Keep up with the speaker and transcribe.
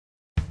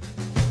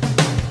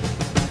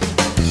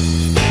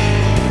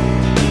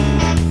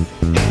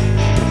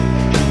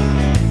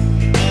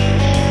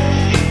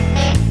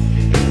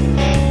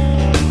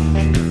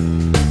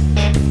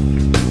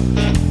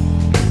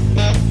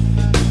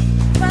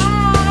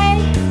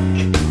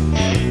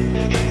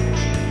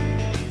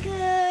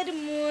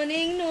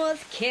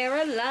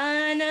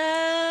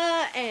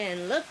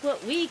look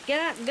what we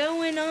got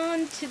going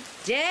on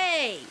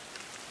today.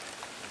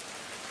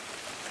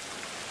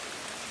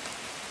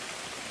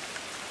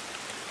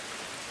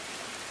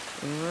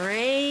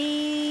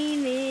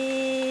 Raining,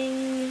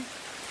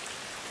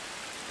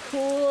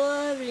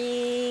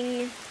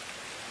 pouring.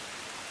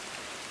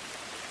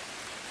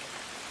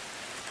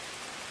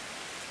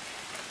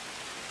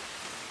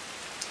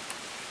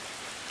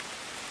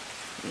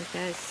 You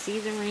guys see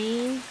the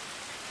rain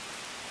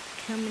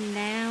coming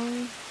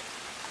down?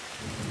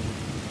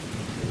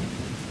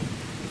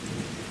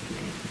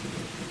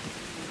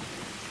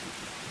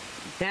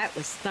 That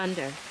was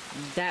thunder.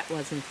 That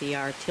wasn't the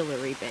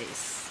artillery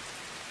base.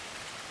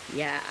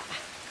 Yeah.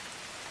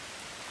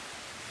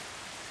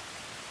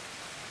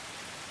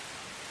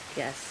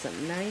 Got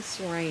some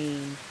nice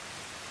rain.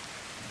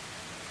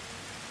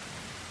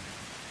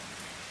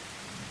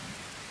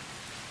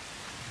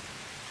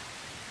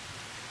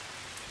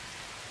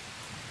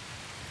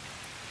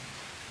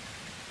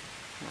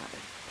 Not a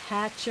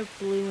patch of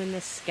blue in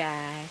the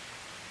sky.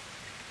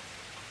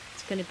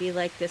 It's going to be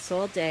like this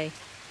all day.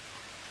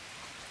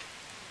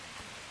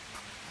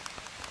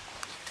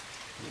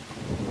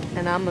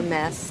 And I'm a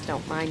mess,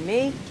 don't mind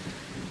me.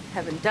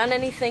 Haven't done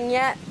anything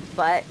yet,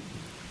 but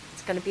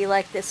it's going to be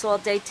like this all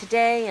day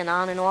today and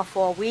on and off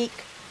all week.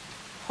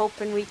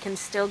 Hoping we can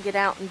still get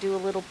out and do a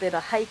little bit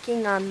of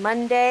hiking on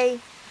Monday,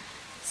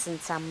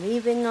 since I'm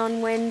leaving on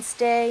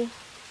Wednesday.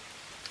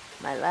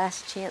 My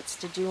last chance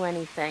to do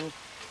anything.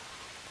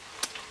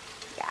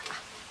 Yeah.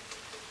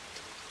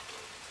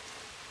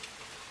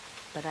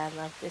 But I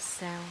love this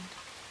sound.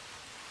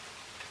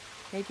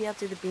 Maybe I'll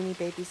do the Beanie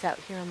Babies out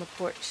here on the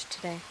porch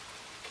today.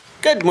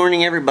 Good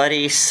morning,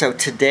 everybody. So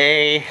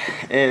today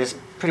is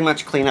pretty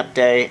much cleanup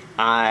day.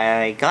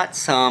 I got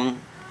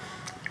some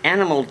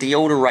animal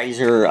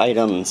deodorizer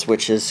items,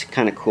 which is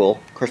kind of cool.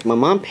 Of course, my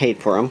mom paid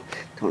for them.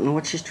 Don't know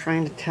what she's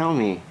trying to tell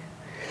me.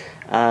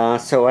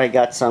 So I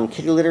got some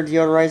kitty litter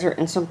deodorizer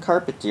and some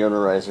carpet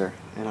deodorizer.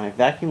 And I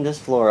vacuumed this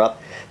floor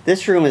up.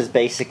 This room is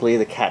basically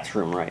the cat's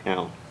room right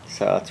now.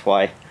 So that's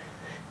why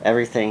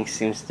everything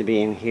seems to be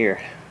in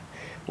here.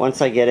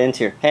 Once I get into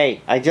here,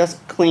 hey, I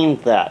just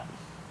cleaned that.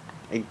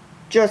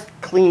 Just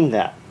cleaned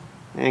that.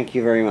 Thank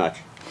you very much.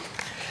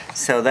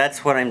 So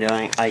that's what I'm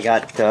doing. I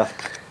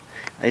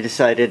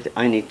decided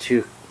I need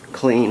to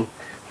clean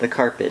the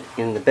carpet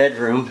in the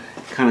bedroom.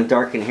 Kind of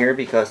dark in here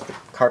because the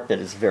carpet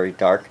is very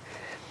dark.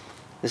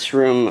 This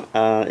room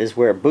is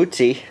where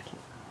Bootsy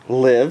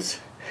lives,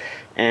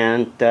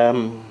 and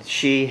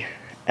she,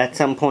 at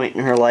some point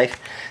in her life,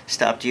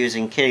 stopped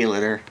using kitty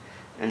litter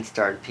and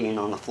started peeing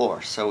on the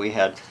floor. So we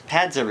had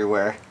pads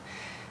everywhere,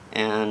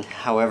 and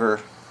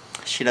however,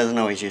 she doesn't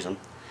always use them.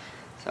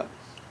 So I'm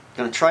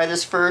going to try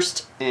this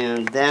first,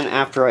 and then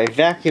after I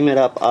vacuum it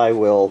up, I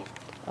will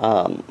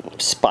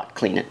spot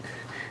clean it.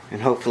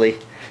 And hopefully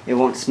it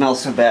won't smell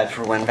so bad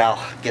for when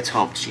Val gets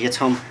home. She gets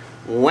home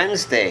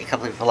Wednesday, a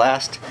couple of people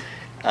asked.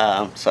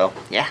 So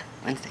yeah,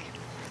 Wednesday.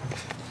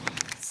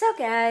 So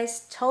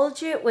guys,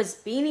 told you it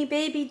was Beanie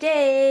Baby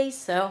Day,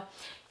 so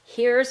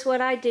here's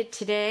what I did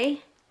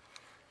today.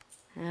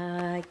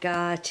 I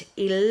got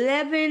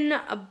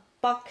 11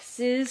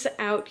 boxes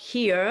out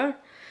here,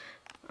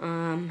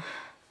 box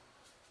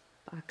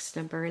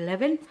number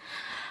 11,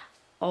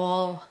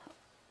 all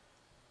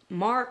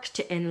marked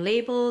and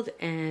labeled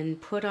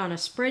and put on a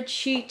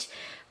spreadsheet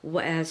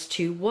as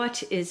to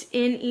what is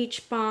in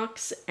each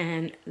box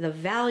and the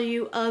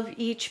value of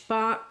each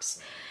box.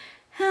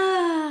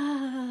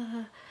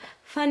 Fun,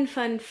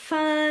 fun,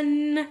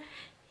 fun.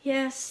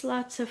 Yes,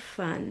 lots of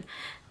fun.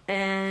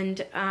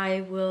 And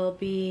I will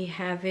be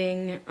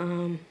having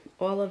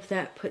all of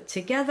that put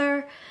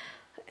together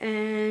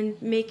and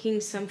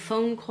making some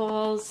phone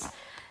calls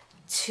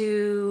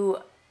to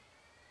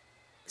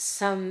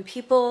some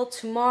people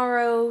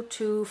tomorrow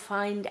to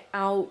find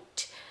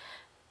out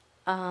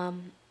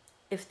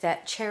if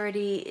that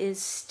charity is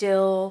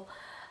still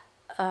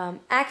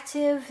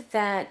active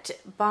that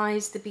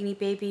buys the Beanie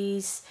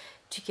Babies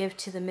to give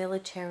to the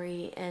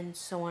military and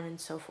so on and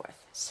so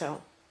forth.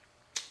 So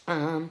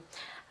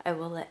I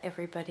will let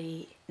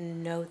everybody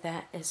know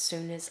that as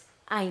soon as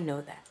I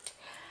know that.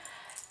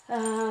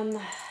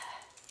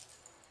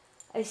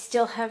 I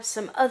still have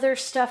some other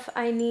stuff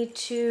I need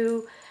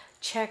to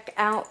check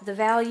out the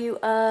value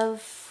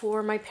of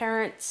for my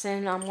parents,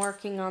 and I'm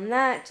working on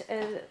that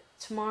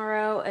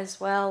tomorrow, as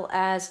well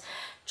as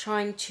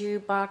trying to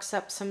box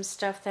up some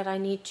stuff that I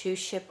need to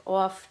ship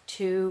off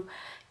to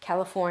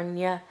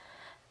California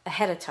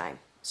ahead of time.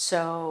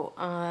 So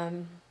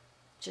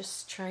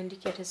just trying to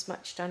get as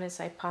much done as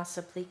I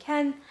possibly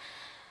can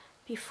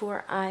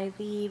before I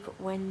leave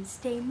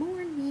Wednesday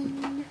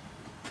morning.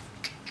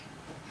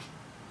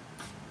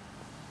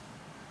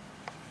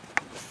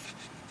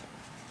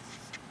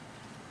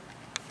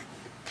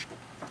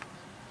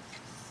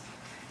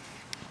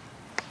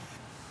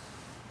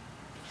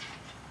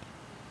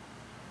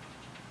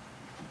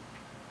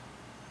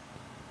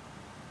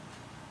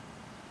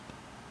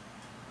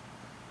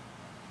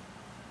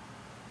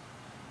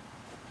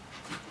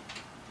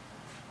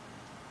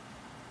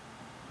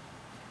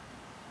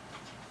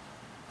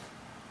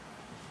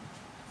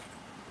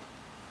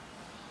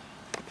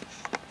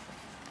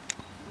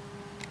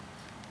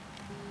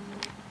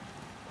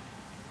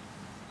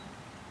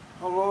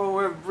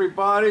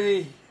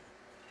 everybody.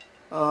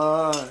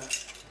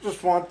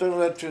 Just want to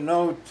let you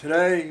know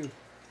today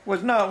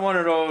was not one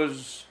of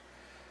those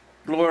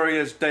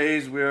glorious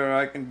days where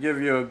I can give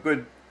you a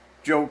good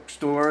joke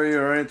story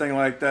or anything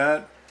like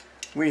that.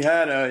 We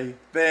had a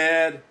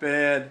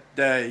bad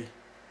day.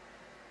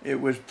 It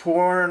was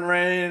pouring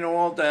rain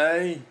all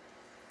day,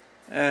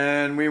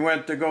 and we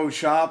went to go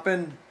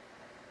shopping,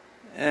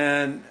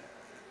 and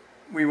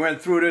we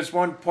went through this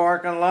one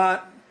parking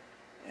lot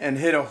and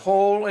hit a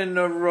hole in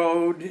the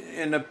road,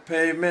 in the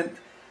pavement,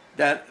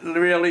 that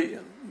really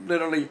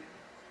literally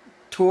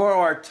tore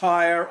our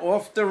tire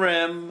off the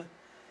rim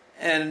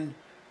and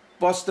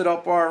busted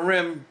up our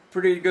rim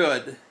pretty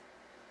good.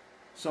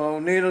 So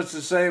needless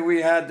to say,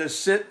 we had to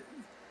sit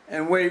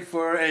and wait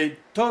for a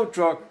tow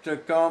truck to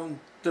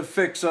come to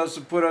fix us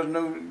and put a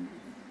new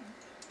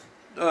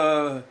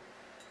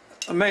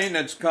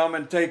maintenance come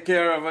and take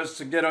care of us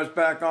to get us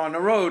back on the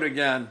road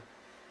again.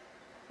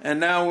 And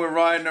now we're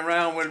riding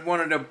around with one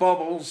of the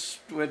bubbles,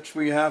 which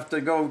we have to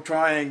go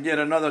try and get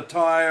another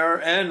tire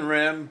and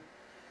rim.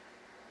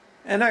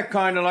 And that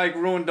kind of like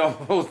ruined the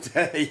whole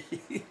day.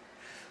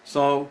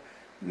 So,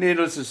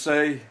 needless to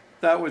say,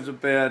 that was a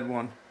bad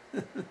one.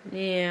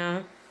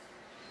 Yeah.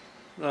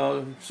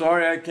 So,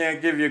 sorry I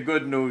can't give you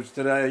good news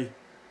today.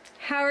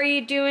 How are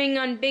you doing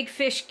on Big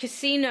Fish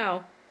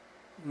Casino?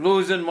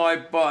 Losing my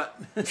butt.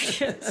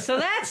 So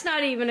that's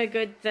not even a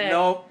good thing.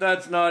 Nope,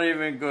 that's not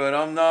even good.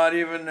 I'm not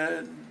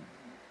even...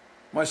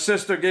 my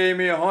sister gave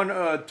me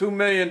 2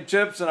 million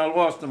chips and I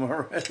lost them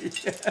already.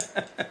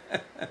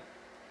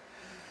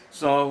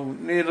 So,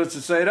 needless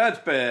to say, that's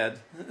bad.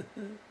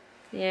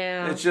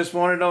 Yeah. It's just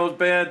one of those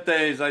bad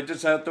days. I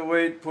just have to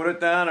wait, put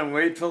it down and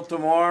wait till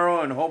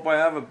tomorrow and hope I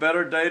have a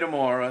better day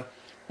tomorrow.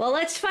 Well,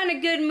 let's find a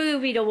good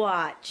movie to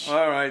watch.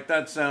 All right,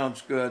 that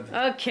sounds good.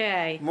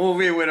 Okay.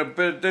 Movie with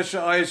a dish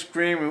of ice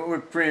cream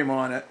with cream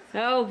on it.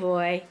 Oh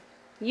boy.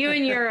 You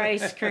and your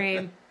ice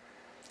cream.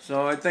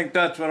 So I think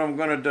that's what I'm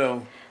going to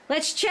do.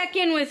 Let's check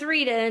in with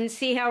Rita and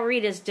see how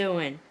Rita's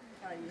doing.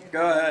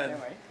 Go ahead.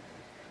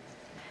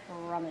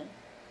 Rummy.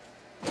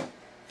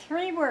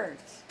 3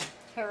 words.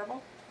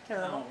 Terrible,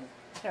 terrible,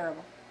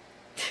 terrible.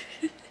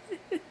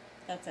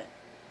 That's it.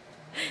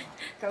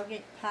 Go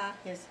get Pa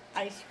his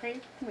ice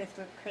cream with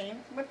whipped cream.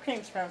 Whipped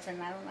cream's frozen.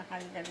 I don't know how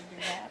you're going to do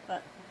that,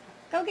 but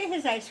go get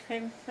his ice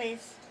cream,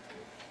 please.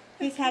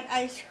 He's had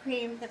ice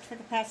cream for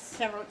the past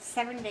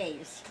 7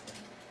 days.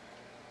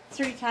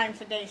 3 times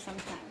a day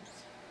sometimes.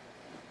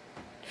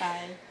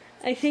 Bye.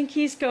 I think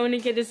he's going to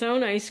get his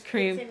own ice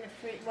cream. It's in the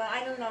freezer. Well,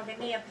 I don't know. The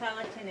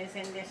Neapolitan is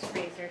in this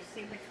freezer.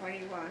 See which one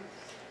he wants.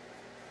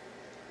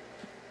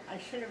 I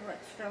should have brought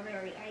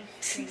strawberry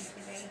ice cream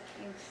today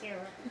in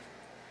syrup.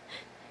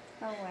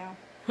 Oh well.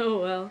 Oh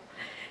well.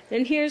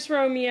 And here's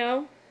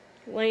Romeo,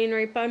 laying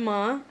right by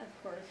Ma.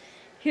 Of course.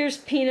 Here's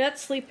Peanut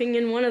sleeping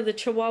in one of the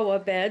Chihuahua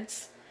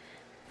beds.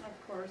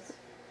 Of course.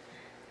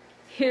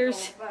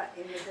 Here's Butt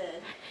in the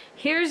bed.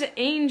 Here's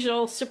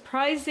Angel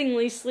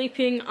surprisingly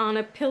sleeping on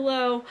a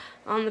pillow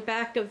on the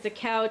back of the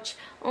couch,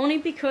 only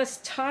because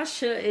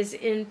Tasha is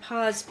in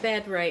Pa's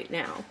bed right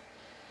now.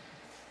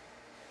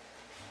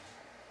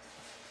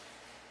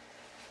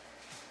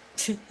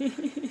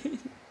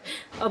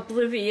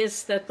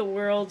 Oblivious that the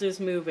world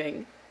is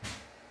moving.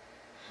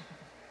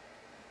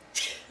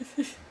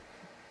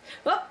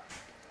 Oh,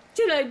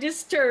 did I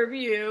disturb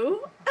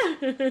you?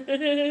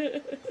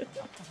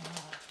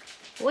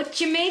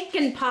 What you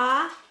making,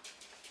 Pa?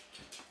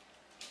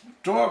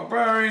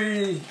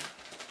 Strawberry.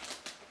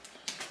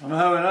 I'm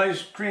having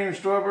ice cream,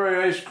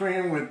 strawberry ice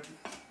cream with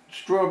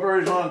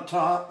strawberries on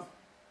top.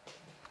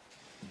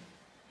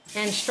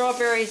 And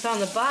strawberries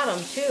on the bottom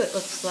too, it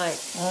looks like.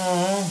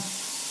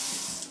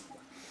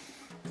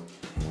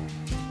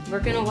 We're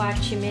gonna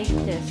watch you make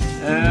this.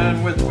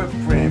 And with whipped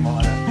cream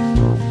on it.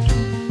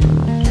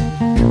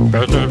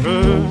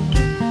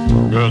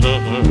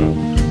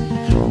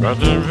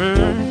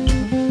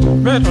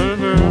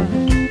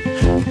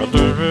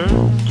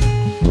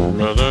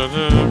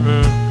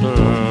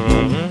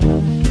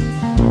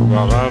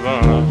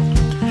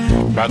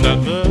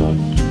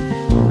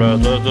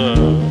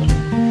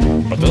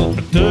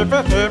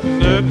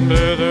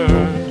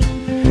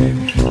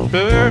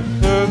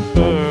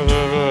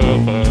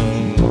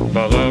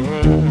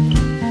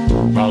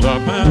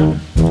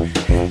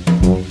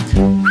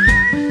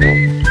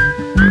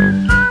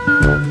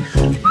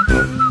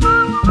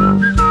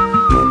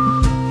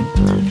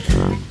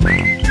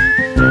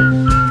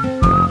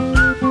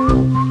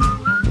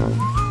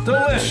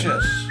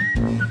 Delicious.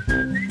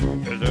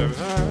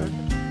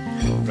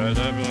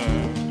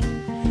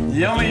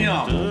 Yummy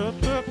yum.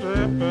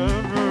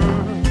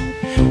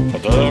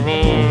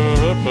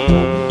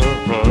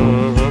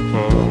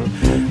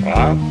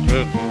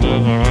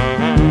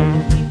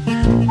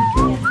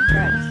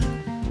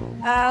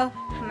 Oh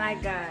my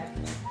God.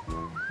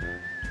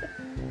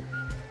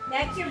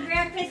 That's your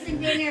breakfast and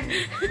dinner.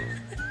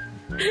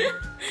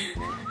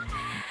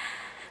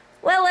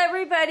 Well,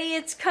 everybody,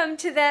 it's come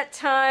to that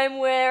time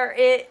where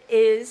it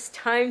is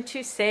time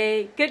to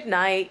say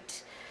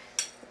goodnight.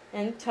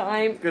 And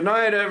time Good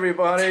night,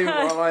 everybody,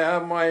 while I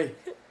have my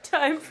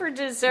for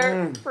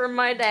dessert for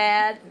my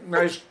dad.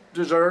 nice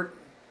dessert.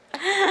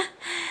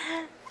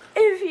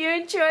 If you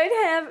enjoyed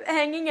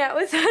hanging out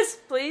with us,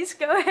 please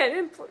go ahead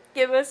and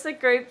give us a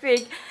great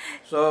big...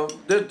 So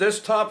this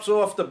tops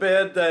off the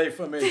bad day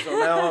for me, so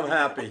now I'm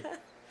happy.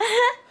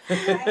 I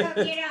hope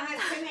you don't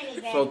have too many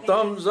bad So days.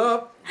 thumbs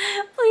up.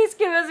 Please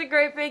give us a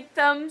great big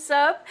thumbs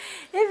up.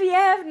 If you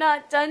have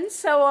not done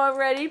so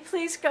already,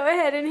 please go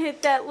ahead and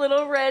hit that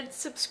little red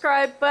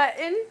subscribe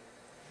button.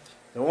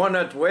 The one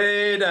that's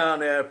way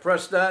down there.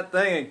 Press that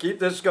thing and keep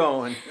this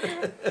going.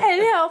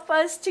 And help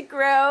us to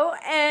grow,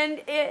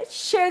 and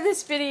share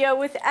this video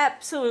with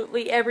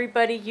absolutely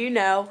everybody you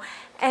know.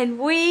 And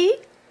we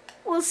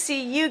will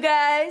see you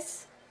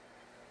guys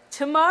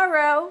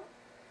tomorrow.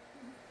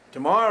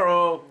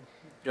 Tomorrow.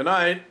 Good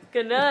night.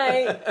 Good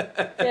night.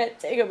 Yeah,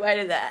 take a bite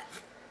of that.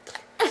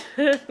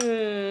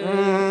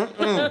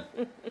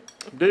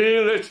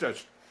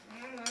 Delicious.